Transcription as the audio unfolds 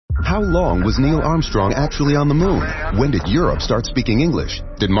How long was Neil Armstrong actually on the moon? When did Europe start speaking English?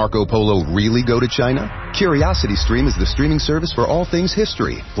 Did Marco Polo really go to China? CuriosityStream is the streaming service for all things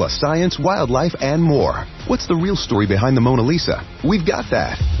history, plus science, wildlife, and more. What's the real story behind the Mona Lisa? We've got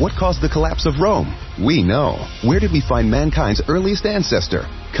that. What caused the collapse of Rome? We know. Where did we find mankind's earliest ancestor?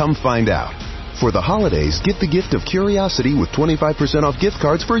 Come find out. For the holidays, get the gift of curiosity with 25% off gift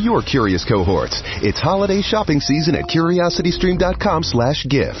cards for your curious cohorts. It's holiday shopping season at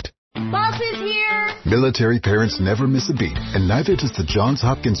curiositystream.com/gift. Boss is here! Military parents never miss a beat, and neither does the Johns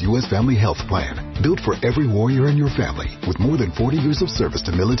Hopkins U.S. Family Health Plan. Built for every warrior in your family, with more than 40 years of service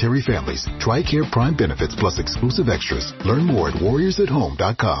to military families. TRICARE Prime benefits plus exclusive extras. Learn more at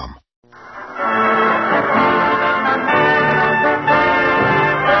warriorsathome.com.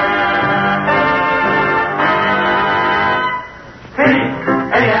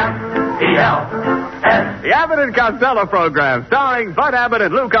 The Abbott and Costello program, starring Bud Abbott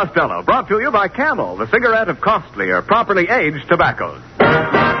and Lou Costello, brought to you by Camel, the cigarette of costlier, properly aged tobaccos. The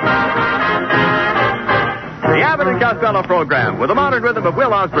Abbott and Costello program, with the modern rhythm of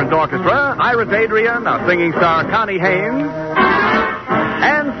Will Osborne's orchestra, Iris Adrian, our singing star Connie Haynes,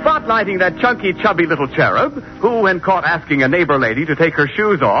 and spotlighting that chunky, chubby little cherub who, when caught asking a neighbor lady to take her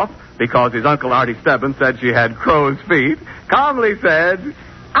shoes off because his Uncle Artie Stebbins said she had crow's feet, calmly said,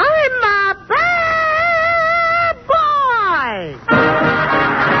 "I'm a bad boy."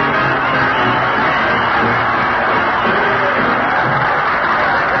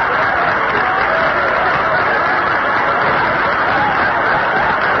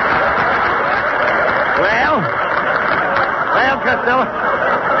 Well, Costello,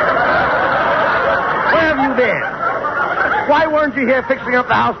 where have you been? Why weren't you here fixing up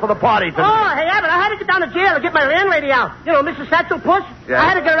the house for the party tonight? Oh, hey, Abbott, I had to get down to jail to get my landlady out. You know, Mrs. Satchel Puss? Yeah. I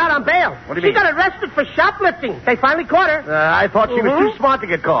had to get her out on bail. What do you mean? She got arrested for shoplifting. They finally caught her. I thought she was too smart to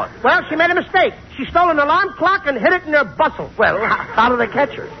get caught. Well, she made a mistake. She stole an alarm clock and hid it in her bustle. Well, how did they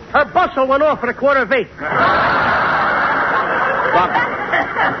catch her? Her bustle went off at 7:15. Look,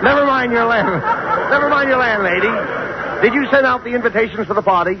 never mind your landlady. Did you send out the invitations for the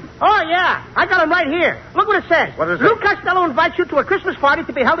party? Oh, yeah. I got them right here. Look what it says. What does it Lou say? Costello invites you to a Christmas party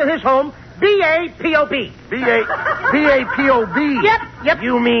to be held at his home, B-A-P-O-B. B-A-P-O-B? Yep.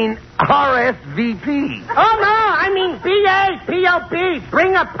 You mean RSVP. Oh, no, I mean B-A-P-O-B.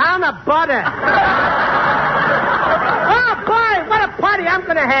 Bring a pound of butter. Oh, boy, what a party I'm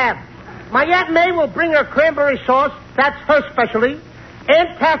going to have. My Aunt May will bring her cranberry sauce. That's her specialty.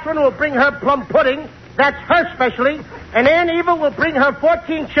 Aunt Catherine will bring her plum pudding. That's her specialty. And Aunt Eva will bring her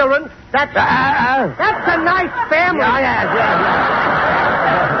 14 children. That's a nice family. Yeah.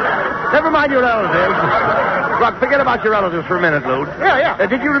 Never mind your relatives. Look, forget about your relatives for a minute, Lou. Yeah.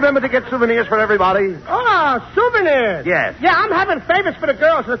 Did you remember to get souvenirs for everybody? Oh, souvenirs. Yes. Yeah, I'm having favors for the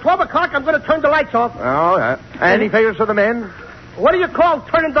girls. At 12 o'clock, I'm going to turn the lights off. Oh, yeah. Any favors for the men? What do you call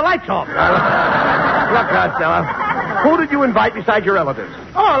turning the lights off? Look, Costello, who did you invite besides your relatives?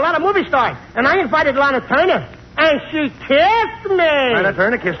 Oh, a lot of movie stars. And I invited Lana Turner. And she kissed me. Lana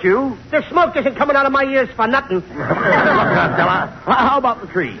Turner kissed you? The smoke isn't coming out of my ears for nothing. Look, Costello, how about the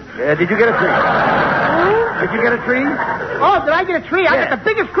tree? Did you get a tree? Did you get a tree? Oh, did I get a tree? Yes. I got the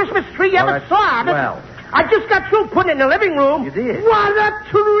biggest Christmas tree you ever saw. Well. I just got through putting it in the living room. You did? What a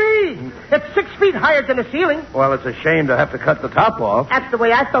tree! It's 6 feet higher than the ceiling. Well, it's a shame to have to cut the top off. That's the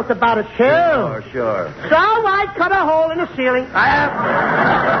way I felt about it, too. Sure. So I cut a hole in the ceiling. You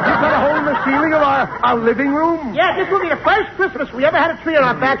cut a hole in the ceiling of our living room? Yeah, this will be the first Christmas we ever had a tree in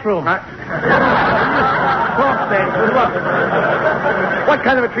our bathroom. Look, what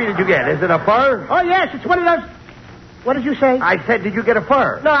kind of a tree did you get? Is it a fir? Oh, yes, it's one of those... What did you say? I said, did you get a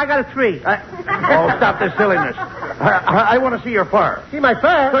fir? No, I got a tree. Stop this silliness. I want to see your fur. See my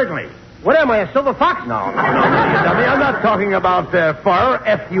fur? Certainly. What am I, a silver fox? No, dummy. I'm not talking about fur,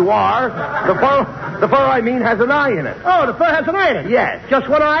 F-U-R. The fur I mean has an eye in it. Oh, the fur has an eye in it? Yes. Just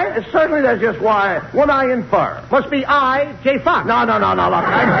one eye? Certainly there's just one eye in fur. Must be I, J. Fox. No, look,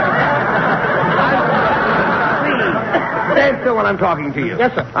 stand still when I'm talking to you.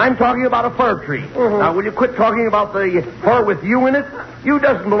 Yes, sir. I'm talking about a fir tree. Mm-hmm. Now, will you quit talking about the fur with you in it? You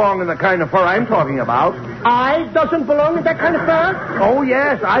doesn't belong in the kind of fur I'm talking about. I doesn't belong in that kind of fur? Oh,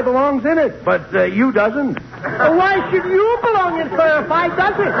 yes, I belongs in it, but you doesn't. Why should you belong in fur if I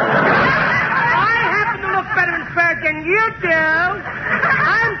doesn't? I happen to look better in fur than you do.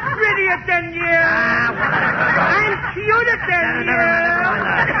 I'm prettier than you. I'm cuter than you.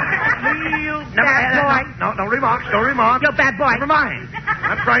 You bad boy. No remarks. You bad boy. Never mind.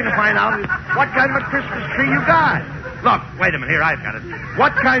 I'm trying to find out what kind of a Christmas tree you got. Look, wait a minute. Here, I've got it.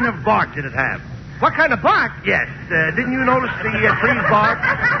 What kind of bark did it have? What kind of bark? Yes. Didn't you notice the tree's bark?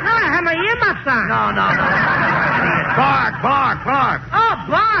 No, sign. No. Bark. Oh,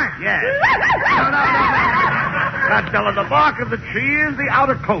 bark. Yes. No. Costello, the bark of the tree is the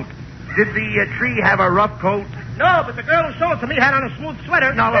outer coat. Did the tree have a rough coat? No, but the girl who sold it to me had on a smooth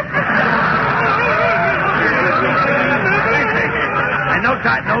sweater. No.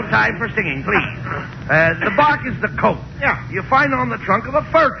 No time for singing, please. The bark is the coat. Yeah. You find it on the trunk of a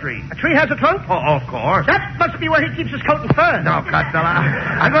fir tree. A tree has a trunk? Oh, of course. That must be where he keeps his coat and fur. No, Costello.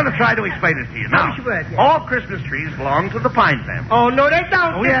 I'm going to try to explain it to you. Now, all Christmas trees belong to the pine family. Oh, no, they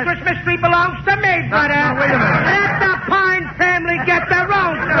don't. Oh, this yes. Christmas tree belongs to me, brother. No, wait a minute. Let the pine family get their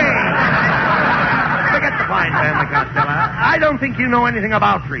own tree. Forget the pine family, Costello. I don't think you know anything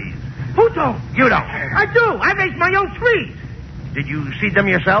about trees. Who don't? You don't. I do. I raise my own trees. Did you seed them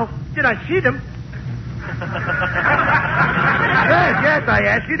yourself? Did I see them? Yes, I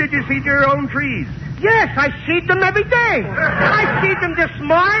asked you, did you seed your own trees? Yes, I seed them every day. I seed them this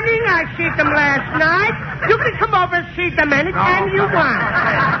morning. I seed them last night. You can come over and seed them anytime you want.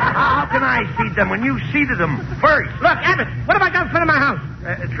 How can I seed them when you seeded them first? Look, Abbott, what have I got in front of my house?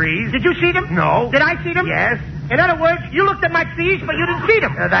 Trees. Did you seed them? No. Did I seed them? Yes. In other words, you looked at my trees, but you didn't seed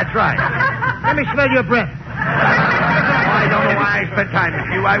them. That's right. Let me smell your breath. I don't know why I spent time with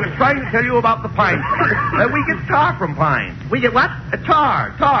you. I was trying to tell you about the pine tree. We get tar from pine. We get what?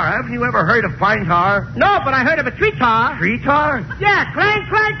 Tar. Haven't you ever heard of pine tar? No, but I heard of a tree tar. Tree tar? Yeah, clang,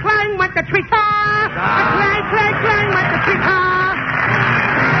 clang, clang went the tree tar. Clang, clang, clang went the tree tar.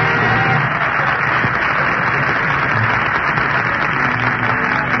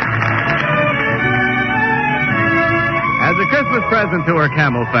 As a Christmas present to her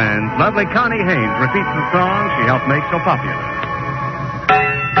Camel fans, lovely Connie Haynes repeats the song she helped make so popular.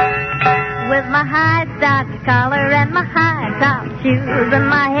 With my high starched collar and my high top shoes and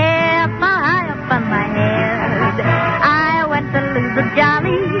my hair high up on my head, I went to lose a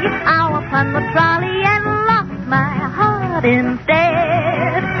jolly hour upon the trolley and lost my heart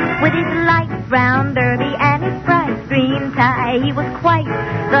instead. With his light brown derby and his bright green tie, he was quite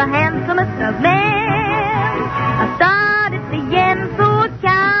the handsomest of men. I started at the end, so I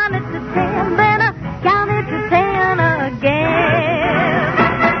counted to 10, then I counted to 10 again.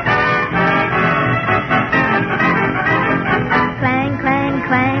 Clang, clang,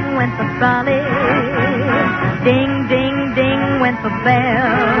 clang went the trolley. Ding, ding, ding went the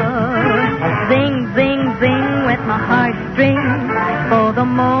bell. Zing, zing, zing went my heartstrings. For the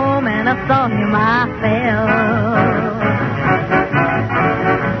moment I saw him, I fell.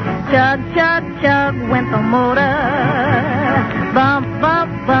 Chug, chug, chug went the motor. Bump,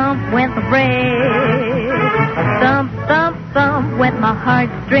 bump, bump went the brake. Thump, thump, thump went my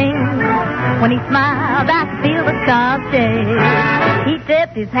heartstrings. When he smiled, I could feel the car shake. He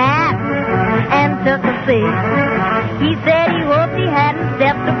tipped his hat and took a seat. He said he hoped he hadn't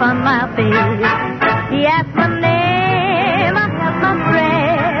stepped upon my feet. He asked my name, I held my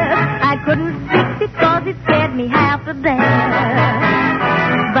breath. I couldn't speak because it scared me half to death.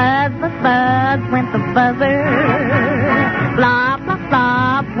 Buzz, buzz, buzz went the buzzer. Flop, flop,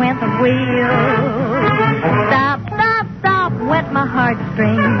 flop went the wheel. Stop, stop, stop went my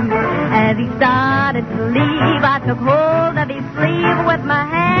heartstrings. As he started to leave, I took hold of his sleeve with my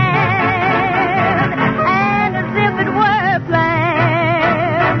hand. And as if it were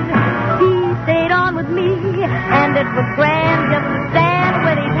planned, he stayed on with me. And it was grand just to stand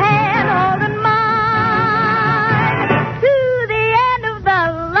with his hand holding mine to the end of the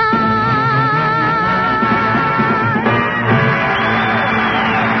line.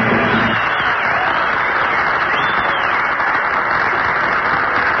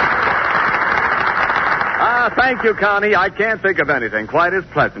 Thank you, Connie. I can't think of anything quite as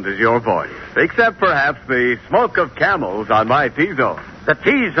pleasant as your voice. Except perhaps the smoke of camels on my T-zone. The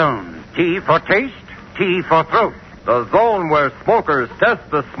T-zone. T for taste, T for throat. The zone where smokers test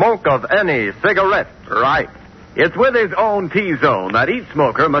the smoke of any cigarette. Right. It's with his own T-zone that each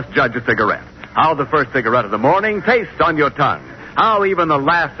smoker must judge a cigarette. How the first cigarette of the morning tastes on your tongue. How even the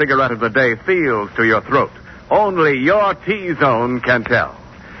last cigarette of the day feels to your throat. Only your T-zone can tell.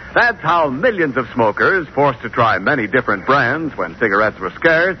 That's how millions of smokers, forced to try many different brands when cigarettes were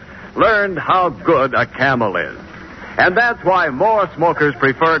scarce, learned how good a Camel is. And that's why more smokers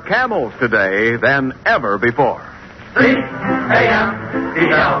prefer Camels today than ever before. C-A-M-E-L-S.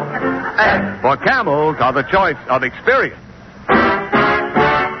 For Camels are the choice of experience.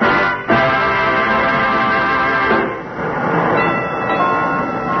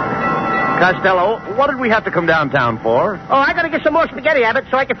 Costello, what did we have to come downtown for? Oh, I gotta get some more spaghetti, Abbott,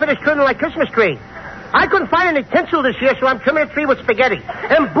 so I can finish trimming my Christmas tree. I couldn't find any tinsel this year, so I'm trimming a tree with spaghetti.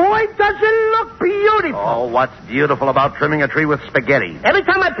 And boy, does it look beautiful. Oh, what's beautiful about trimming a tree with spaghetti? Every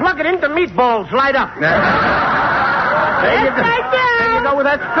time I plug it in, the meatballs light up. There you go with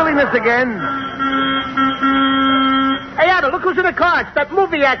that silliness again. Hey, Abbott, look who's in the car. It's that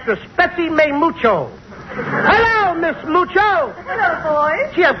movie actress, Betsy May Mucho. Hello, Miss Mucho. Hello,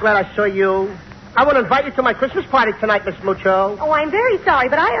 boys. Gee, I'm glad I saw you. I want to invite you to my Christmas party tonight, Miss Mucho. Oh, I'm very sorry,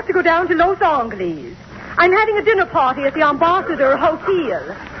 but I have to go down to Los Angeles. I'm having a dinner party at the Ambassador Hotel.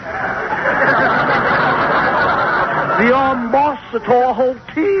 The Ambassador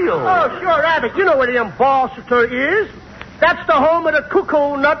Hotel. Oh, sure, Abbott. You know where the Ambassador is. That's the home of the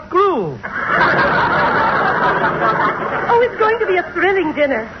Cuckoo Nut Groove. Oh, it's going to be a thrilling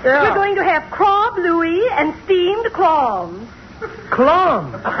dinner. Yeah. We're going to have crabe Louis and steamed clams.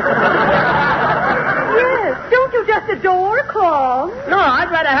 Clams? Yes, don't you just adore clams? No,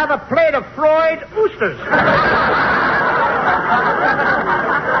 I'd rather have a plate of fried oysters.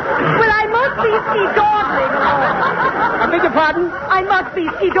 Well, I must be ski-dawdling along. I beg your pardon? I must be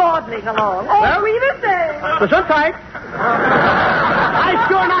ski-dawdling along. Oh, Well? we the same. Gesundheit. I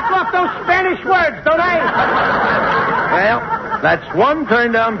sure knock off those Spanish words, don't I? Well, that's one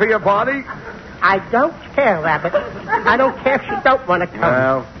turn down for your party. I don't care, Rabbit. I don't care if she don't want to come.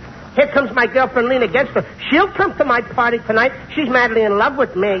 Well, Here comes my girlfriend, Lena Genster. She'll come to my party tonight. She's madly in love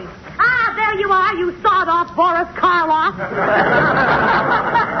with me. Ah, there you are, you sawed-off Boris Karloff.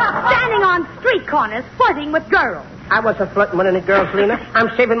 Standing on street corners, flirting with girls. I wasn't flirting with any girls, Lena. I'm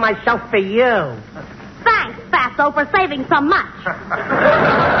saving myself for you. Thanks, Fatso, for saving so much.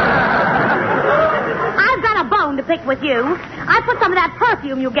 I've got a bone to pick with you. I put some of that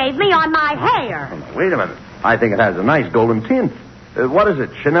perfume you gave me on my hair. wait a minute. I think it has a nice golden tint. What is it,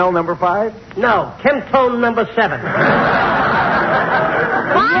 Chanel number 5? No, Chemtone number 7.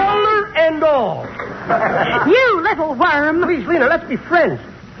 Roller and all. You little worm. Please, Lena, let's be friends.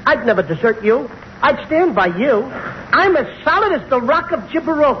 I'd never desert you. I'd stand by you. I'm as solid as the rock of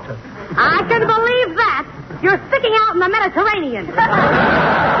Gibraltar. I can believe that. You're sticking out in the Mediterranean.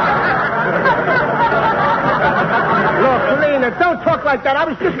 Look, Lena, don't talk like that. I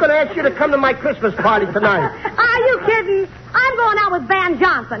was just going to ask you to come to my Christmas party tonight. Are you kidding? I'm going out with Van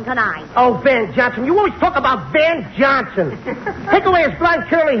Johnson tonight. Oh, Van Johnson. You always talk about Van Johnson. Take away his blonde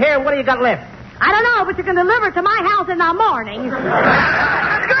curly hair, and what do you got left? I don't know, but you can deliver it to my house in the morning.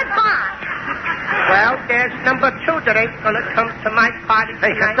 Goodbye. Well, there's number 2 that ain't going to come to my party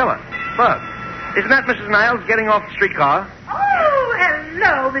Hey, tonight. Costello. Bug. Isn't that Mrs. Niles getting off the streetcar? Oh,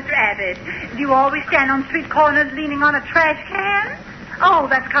 hello, Mr. Abbott. Do you always stand on street corners leaning on a trash can? Oh,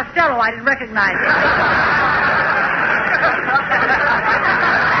 that's Costello. I didn't recognize him.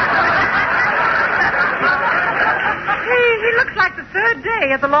 He looks like the third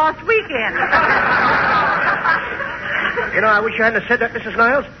day of the lost weekend. You know, I wish you hadn't said that, Mrs.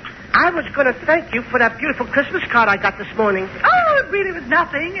 Niles. I was going to thank you for that beautiful Christmas card I got this morning. Oh, it really was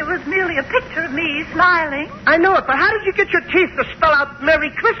nothing. It was merely a picture of me smiling. I know it, but how did you get your teeth to spell out Merry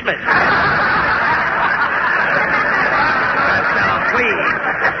Christmas? Please.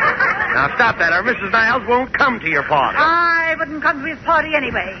 Now, stop that, or Mrs. Niles won't come to your party. I wouldn't come to his party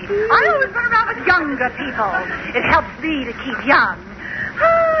anyway. I always run around with younger people. It helps me to keep young.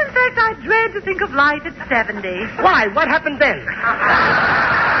 Oh, in fact, I dread to think of life at 70. Why? What happened then?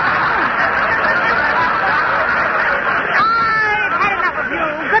 I've had enough of you.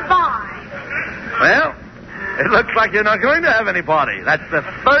 Goodbye. Well, it looks like you're not going to have any party. That's the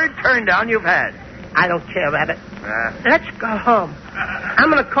third turn down you've had. I don't care, Rabbit. Let's go home. I'm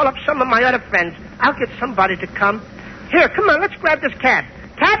going to call up some of my other friends. I'll get somebody to come. Here, come on, let's grab this cab.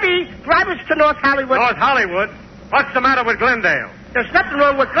 Cabby, drive us to North Hollywood. North Hollywood? What's the matter with Glendale? There's nothing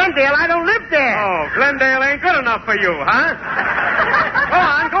wrong with Glendale. I don't live there. Oh, Glendale ain't good enough for you, huh?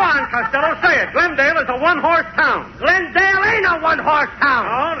 Go on, Costello. Say it. Glendale is a one-horse town. Glendale ain't a one-horse town.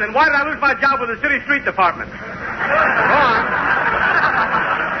 Oh, then why did I lose my job with the city street department? Go on.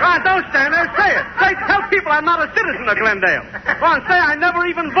 Go on, don't stand there. Say it. Tell people I'm not a citizen of Glendale. Go on, say I never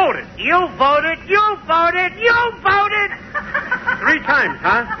even voted. You voted. You voted. You voted. 3 times,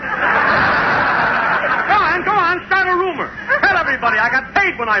 huh? Go on, start a rumor. Tell everybody I got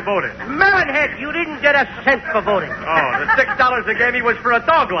paid when I voted. Melonhead, you didn't get a cent for voting. Oh, the $6 they gave me was for a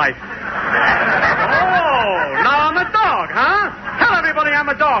dog life. Oh, now I'm a dog, huh? Tell everybody I'm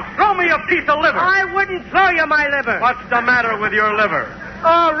a dog. Throw me a piece of liver. I wouldn't throw you my liver. What's the matter with your liver?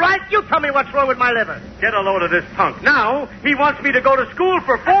 All right, you tell me what's wrong with my liver. Get a load of this punk. Now, he wants me to go to school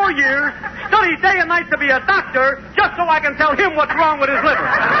for 4 years, study day and night to be a doctor, just so I can tell him what's wrong with his liver.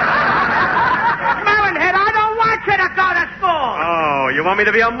 Melonhead, I don't want you to go to school. Oh, you You want me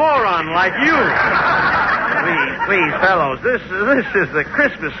to be a moron like you? Please, fellows, this is the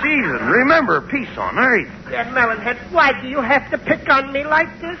Christmas season. Remember, peace on earth. Yeah, Melonhead, why do you have to pick on me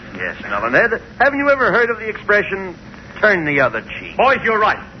like this? Yes, Melonhead. Haven't you ever heard of the expression, turn the other cheek? Boys, you're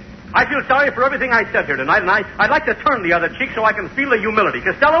right. I feel sorry for everything I said here tonight, and I'd like to turn the other cheek so I can feel the humility.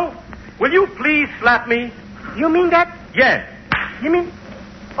 Costello, will you please slap me? You mean that? Yes. You mean...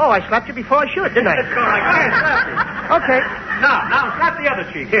 Oh, I slapped you before I should, didn't I? That's all right. Go ahead, slap me. Okay. Now, slap the other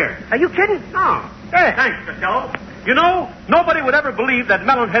cheek. Here. Are you kidding? No. Yeah. Thanks, Costello. You know, nobody would ever believe that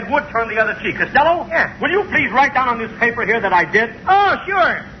Melonhead would turn the other cheek. Costello? Yeah. Will you please write down on this paper here that I did? Oh,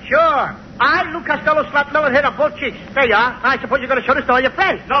 sure. I, Lou Costello, slapped Melonhead on both cheeks. There you are. I suppose you're going to show this to all your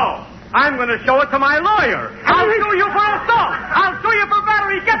friends. No. I'm going to show it to my lawyer. I'll sue you for assault. I'll sue you for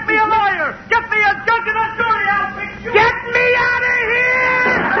battery. Get me a lawyer. Get me a judge and a jury. I'll fix you. Get me out of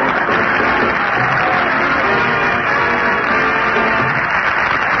here!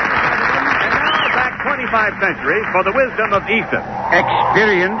 25 centuries for the wisdom of Ethan.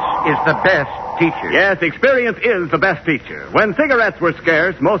 Experience is the best teacher. Yes, experience is the best teacher. When cigarettes were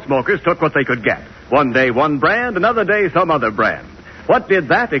scarce, most smokers took what they could get. One day one brand, another day some other brand. What did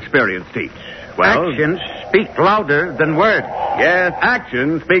that experience teach? Well, Actions speak louder than words. yes,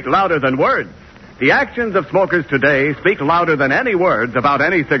 actions speak louder than words. The actions of smokers today speak louder than any words about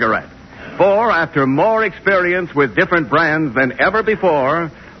any cigarette. For after more experience with different brands than ever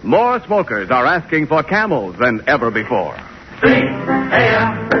before, more smokers are asking for Camels than ever before.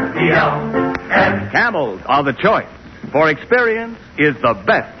 C-A-M-E-L-S. Camels are the choice, for experience is the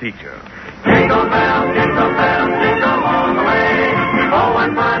best teacher. Jingle bells, jingle bells, jingle all the way. Oh,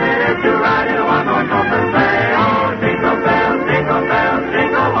 what fun it is to ride in a one-horse open sleigh. Oh, jingle bells,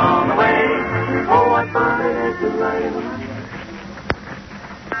 jingle all the way. Oh, what fun it is to ride in a one-horse.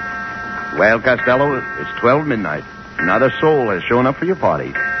 Well, Costello, it's 12 midnight. Not a soul has shown up for your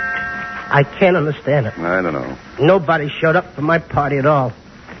party. I can't understand it. I don't know. Nobody showed up for my party at all.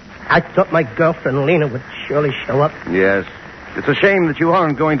 I thought my girlfriend Lena would surely show up. Yes. It's a shame that you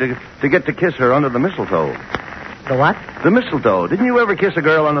aren't going to get to kiss her under the mistletoe. The what? The mistletoe. Didn't you ever kiss a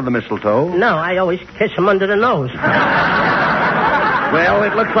girl under the mistletoe? No, I always kiss him under the nose. Well,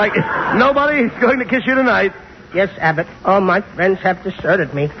 it looks like nobody's going to kiss you tonight. Yes, Abbott. All my friends have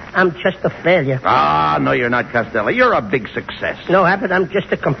deserted me. I'm just a failure. Ah, no, you're not, Costello. You're a big success. No, Abbott, I'm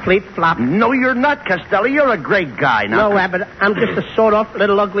just a complete flop. No, you're not, Costello. You're a great guy. Now, No, Abbott, I'm just a sawed-off,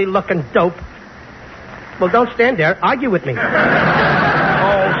 little, ugly-looking dope. Well, don't stand there. Argue with me.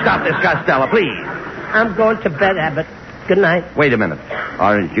 Oh, stop this, Costello, please. I'm going to bed, Abbott. Good night. Wait a minute.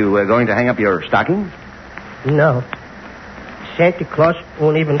 Aren't you going to hang up your stocking? No. Santa Claus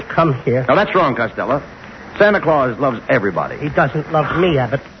won't even come here. No, that's wrong, Costello. Santa Claus loves everybody. He doesn't love me,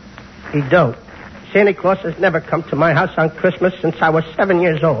 Abbott. He don't. Santa Claus has never come to my house on Christmas since I was 7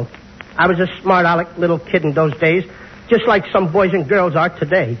 years old. I was a smart-aleck little kid in those days, just like some boys and girls are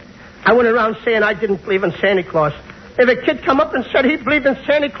today. I went around saying I didn't believe in Santa Claus. If a kid come up and said he believed in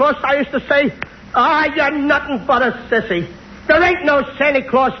Santa Claus, I used to say, you're nothing but a sissy. There ain't no Santa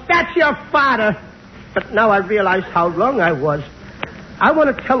Claus. That's your father. But now I realize how wrong I was. I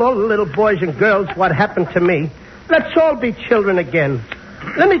want to tell all the little boys and girls what happened to me. Let's all be children again.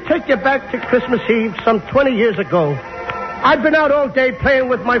 Let me take you back to Christmas Eve some 20 years ago. I'd been out all day playing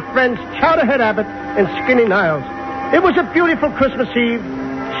with my friends Chowderhead Abbott and Skinny Niles. It was a beautiful Christmas Eve.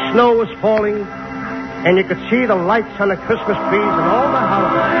 Snow was falling, and you could see the lights on the Christmas trees and all the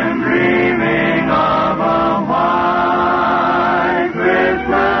houses. I'm dreaming of a white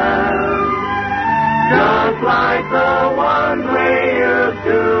Christmas, just like the one we used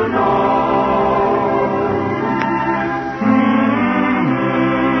to know.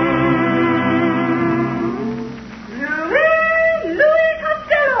 Louis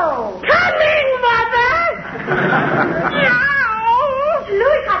Costello! Coming, Mother!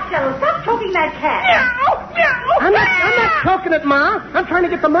 Louis Costello, stop choking that cat. I'm not talking it, Ma. I'm trying to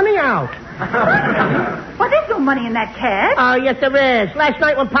get the money out. Well, there's no money in that cat. Oh, yes, there is. Last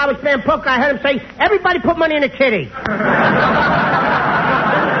night when Pa was playing poker, I heard him say, everybody put money in a kitty. Oh,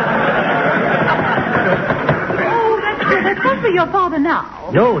 that must be your father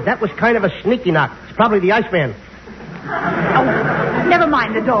now. No, that was kind of a sneaky knock. It's probably the Iceman. Oh, never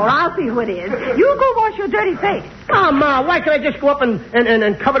mind the door. I'll see who it is. You go wash your dirty face. Oh, Ma, why can't I just go up and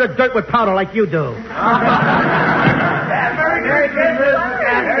cover the dirt with powder like you do? Merry Christmas,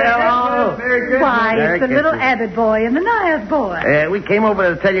 Costello. Oh, very good. Why, Merry it's the little Christmas. Abbott boy and the Niles boy. We came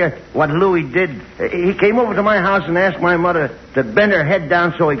over to tell you what Louis did. He came over to my house and asked my mother to bend her head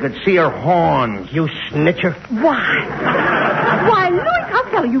down so he could see her horns. You snitcher. Why, Louis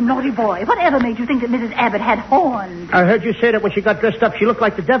Costello, you naughty boy. Whatever made you think that Mrs. Abbott had horns? I heard you say that when she got dressed up, she looked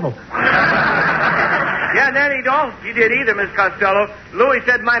like the devil. Yeah, Nanny, don't. You did either, Miss Costello. Louis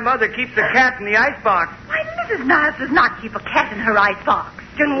said my mother keeps a cat in the icebox. Why, Mrs. Niles does not keep a cat in her icebox.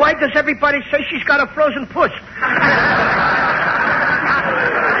 Then why does everybody say she's got a frozen puss? You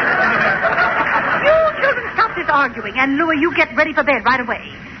children stop this arguing, and Louis, you get ready for bed right away.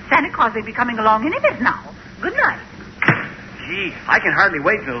 Santa Claus will be coming along any minute now. Good night. Gee, I can hardly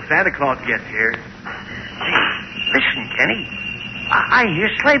wait till Santa Claus gets here. Listen, Kenny. I hear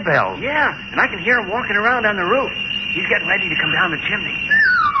sleigh bells. Yeah, and I can hear him walking around on the roof. He's getting ready to come down the chimney.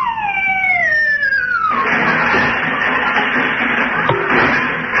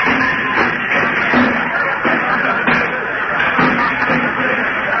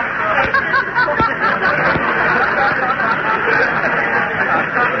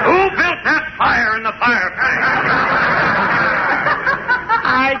 Who built that fire in the fireplace?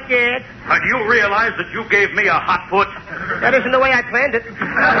 I did. Do you realize that you gave me a hot foot? That isn't the way I planned it.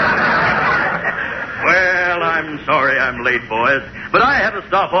 Well, I'm sorry I'm late, boys, but I had to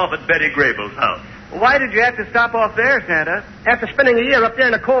stop off at Betty Grable's house. Why did you have to stop off there, Santa? After spending a year up there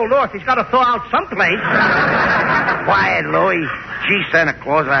in the cold north, he's got to thaw out someplace. Quiet, Louis. Gee, Santa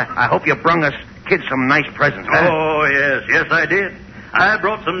Claus, I hope you brung us kids some nice presents, huh? Oh, yes, I did. I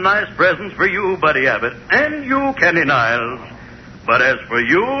brought some nice presents for you, Buddy Abbott, and you, Kenny Niles. But as for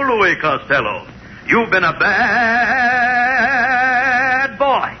you, Louis Costello, you've been a bad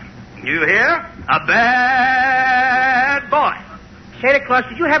boy. You hear? A bad boy. Santa Claus,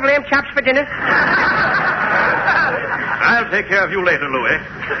 did you have lamb chops for dinner? I'll take care of you later, Louis.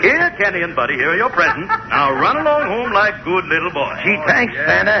 Here, Kenny and Buddy, here are your presents. Now run along home like good little boys. Gee, thanks,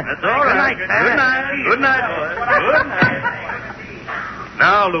 Santa. That's all right. Good night, Santa. Good night, boys. Good night.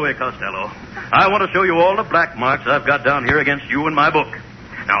 Now, Louis Costello, I want to show you all the black marks I've got down here against you in my book.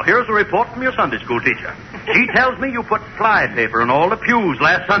 Now, here's a report from your Sunday school teacher. She tells me you put fly paper in all the pews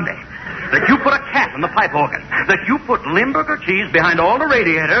last Sunday, that you put a cat in the pipe organ, that you put Limburger cheese behind all the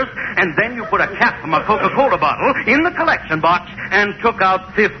radiators, and then you put a cap from a Coca-Cola bottle in the collection box and took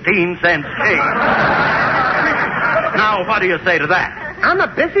out 15-cent change. Now, what do you say to that? I'm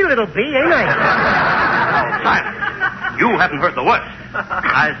a busy little bee, ain't I? Silence. You haven't heard the worst.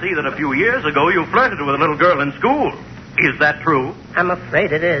 I see that a few years ago you flirted with a little girl in school. Is that true? I'm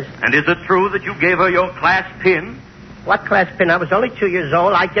afraid it is. And is it true that you gave her your class pin? What class pin? I was only 2 years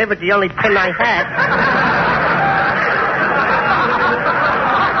old. I gave her the only pin I had.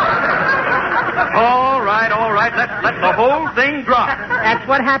 All right. Let the whole thing drop. That's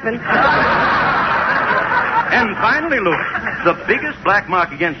what happened. And finally, Louis, the biggest black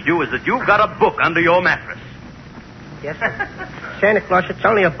mark against you is that you've got a book under your mattress. Yes, sir. Santa Claus, it's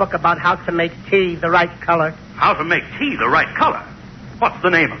only a book about how to make tea the right color. How to make tea the right color. What's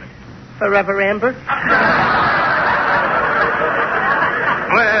the name of it? Forever Amber.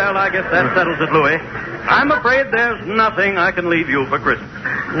 Well, I guess that settles it, Louis. I'm afraid there's nothing I can leave you for Christmas.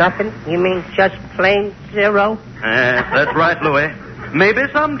 Nothing? You mean just plain zero? That's right, Louis. Maybe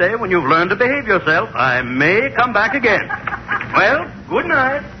someday, when you've learned to behave yourself, I may come back again. Well, good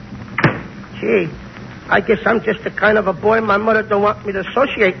night. Gee, I guess I'm just the kind of a boy my mother don't want me to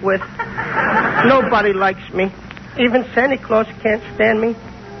associate with. Nobody likes me. Even Santa Claus can't stand me.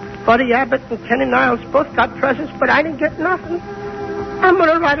 Buddy Abbott and Kenny Niles both got presents, but I didn't get nothing. I'm going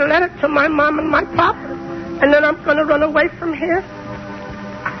to write a letter to my mom and my pop, and then I'm going to run away from here.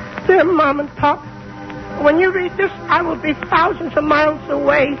 Dear Mom and Pop, when you read this, I will be thousands of miles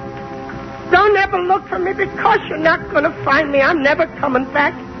away. Don't ever look for me because you're not going to find me. I'm never coming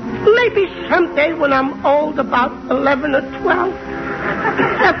back. Maybe someday when I'm old, about 11 or 12.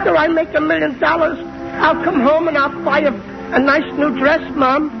 After I make $1 million, I'll come home and I'll buy a nice new dress,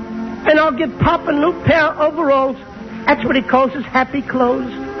 Mom. And I'll give Pop a new pair of overalls. That's what he calls his happy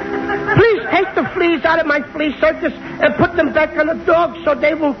clothes. Please take the fleas out of my flea circus and put them back on the dogs so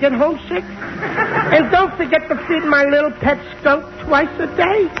they won't get homesick. And don't forget to feed my little pet skunk twice a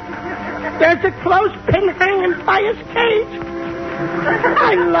day. There's a clothespin hanging by his cage.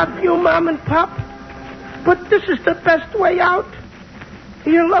 I love you, Mom and Pop, but this is the best way out.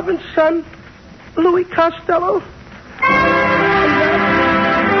 Your loving son, Louis Costello.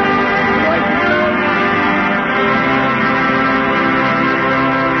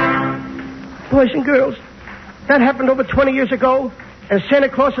 Boys and girls, that happened over 20 years ago, and Santa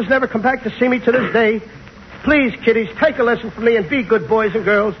Claus has never come back to see me to this day. Please, kiddies, take a lesson from me and be good boys and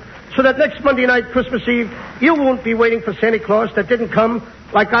girls. so that next Monday night, Christmas Eve, you won't be waiting for Santa Claus that didn't come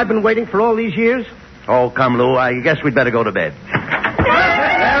like I've been waiting for all these years? Oh, come, Lou. I guess we'd better go to bed. Well,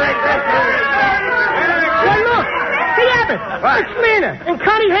 look. See, Abbott. What? It's Lena and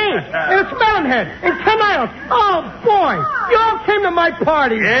Connie Haynes. And it's Melonhead and Tim Isles. Oh, boy. You all came to my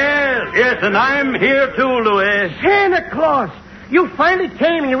party. Yes, and I'm here too, Louis. Santa Claus. You finally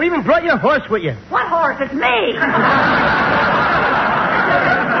came and you even brought your horse with you. What horse? It's me.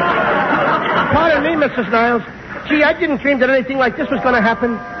 Pardon me, Mrs. Niles. Gee, I didn't dream that anything like this was going to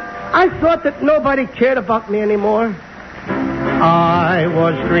happen. I thought that nobody cared about me anymore. I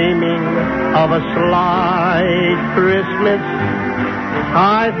was dreaming of a sly Christmas.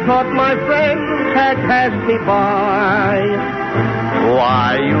 I thought my friends had passed me by.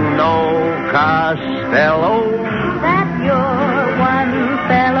 Why, you know, Costello, That you're one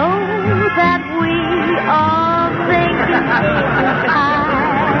fellow that we all think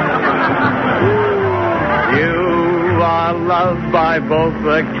You are loved by both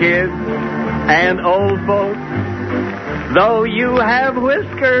the kids and old folks, though you have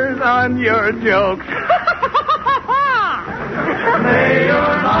whiskers on your jokes. May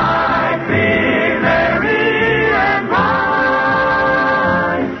your life be merry and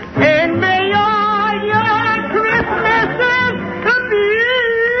bright. and may all your Christmases be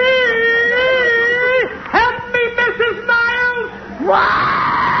happy, Mrs. Niles.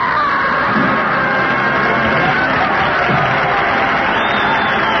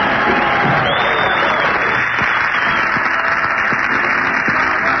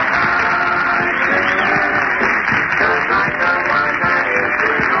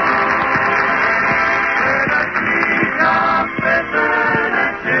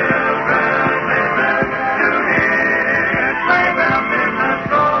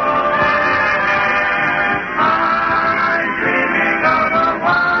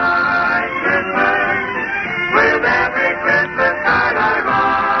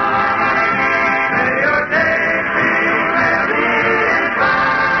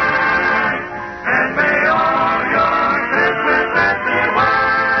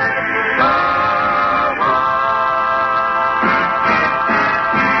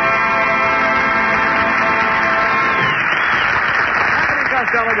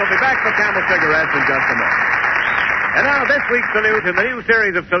 We'll be back for Camel Cigarettes in just a moment. And now this week's salute in the new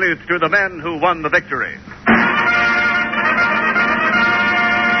series of salutes to the men who won the victory.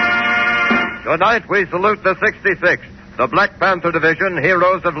 Tonight we salute the 66th, the Black Panther Division,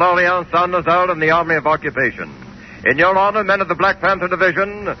 heroes of L'Alliance Saint-Nazaire and the Army of Occupation. In your honor, men of the Black Panther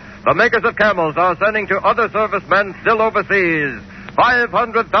Division, the makers of Camels are sending to other servicemen still overseas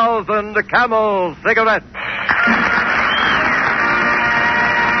 500,000 Camel cigarettes.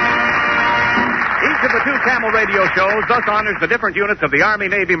 Each of the two Camel radio shows thus honors the different units of the Army,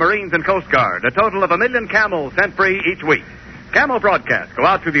 Navy, Marines, and Coast Guard, a total of 1 million Camels sent free each week. Camel broadcasts go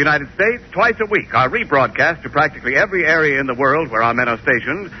out through the United States twice a week, are rebroadcast to practically every area in the world where our men are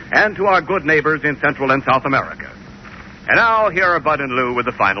stationed, and to our good neighbors in Central and South America. And now, here are Bud and Lou with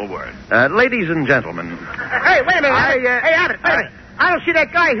the final word. Ladies and gentlemen. Hey, wait a minute. Hey, Abbott, wait a minute. I don't see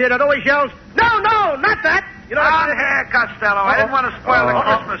that guy here that always yells, "No, no, not that." You know Out here, Costello. I didn't want to spoil the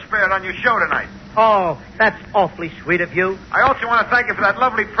Christmas spirit on your show tonight. Oh, that's awfully sweet of you. I also want to thank you for that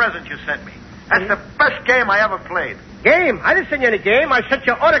lovely present you sent me. That's the best game I ever played. Game? I didn't send you any game. I sent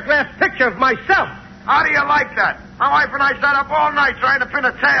you an autographed picture of myself. How do you like that? My wife and I sat up all night trying to pin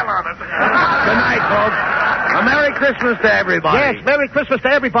a tail on it. Good night, folks. A Merry Christmas to everybody. Yes, Merry Christmas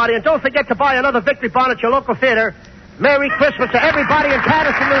to everybody. And don't forget to buy another Victory Bond at your local theater. Merry Christmas to everybody in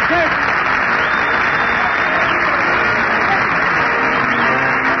Patterson, New Jersey.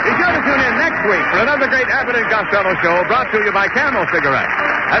 Be sure to tune in next week for another great Abbott and Costello show brought to you by Camel Cigarettes.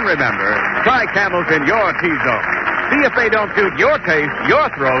 And remember, try Camels in your T-zone. See if they don't suit your taste, your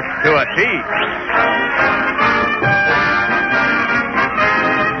throat, to a T.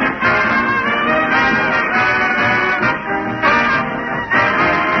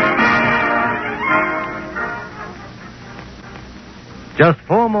 Just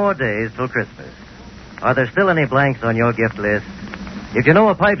 4 more days till Christmas. Are there still any blanks on your gift list? If you know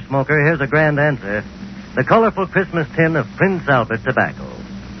a pipe smoker, here's a grand answer. The colorful Christmas tin of Prince Albert tobacco.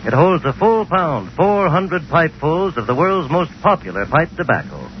 It holds a full pound, 400 pipefuls of the world's most popular pipe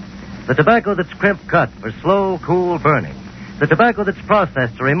tobacco. The tobacco that's crimp cut for slow, cool burning. The tobacco that's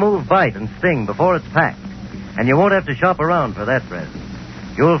processed to remove bite and sting before it's packed. And you won't have to shop around for that present.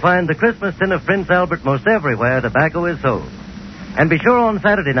 You'll find the Christmas tin of Prince Albert most everywhere tobacco is sold. And be sure on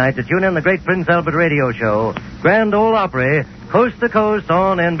Saturday night to tune in the great Prince Albert radio show, Grand Ole Opry, Coast to Coast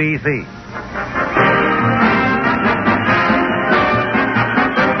on NBC.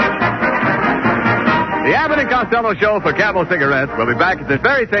 Abbott and Costello Show for Camel Cigarettes. We'll be back at this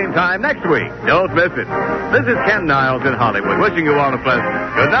very same time next week. Don't miss it. This is Ken Niles in Hollywood, wishing you all a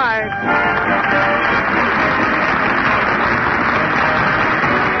pleasant good night.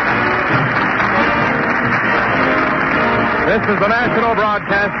 This is the National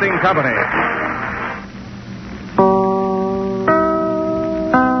Broadcasting Company.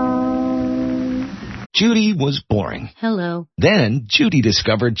 Judy was boring. Hello. Then Judy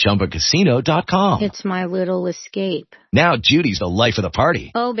discovered ChumbaCasino.com. It's my little escape. Now Judy's the life of the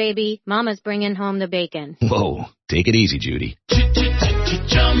party. Oh, baby, mama's bringing home the bacon. Whoa, take it easy, Judy.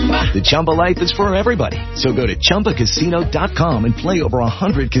 The Chumba life is for everybody. So go to ChumbaCasino.com and play over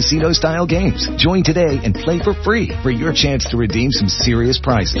 100 casino-style games. Join today and play for free for your chance to redeem some serious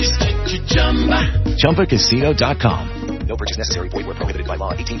prizes. ChumbaCasino.com. No purchase necessary. Void where prohibited by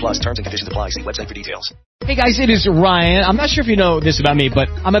law. 18 plus terms and conditions apply. See website for details. Hey guys, it is Ryan. I'm not sure if you know this about me, but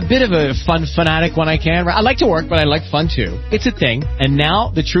I'm a bit of a fun fanatic when I can. I like to work, but I like fun too. It's a thing. And now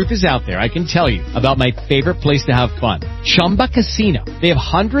the truth is out there. I can tell you about my favorite place to have fun. Chumba Casino. They have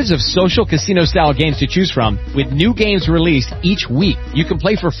hundreds of social casino style games to choose from with new games released each week. You can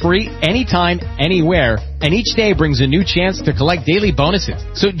play for free anytime, anywhere. And each day brings a new chance to collect daily bonuses.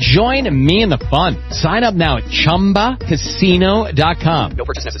 So join me in the fun. Sign up now at ChumbaCasino.com. No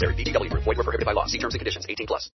purchase necessary. VGW Group. Void where prohibited by law. See terms and conditions. 18 plus.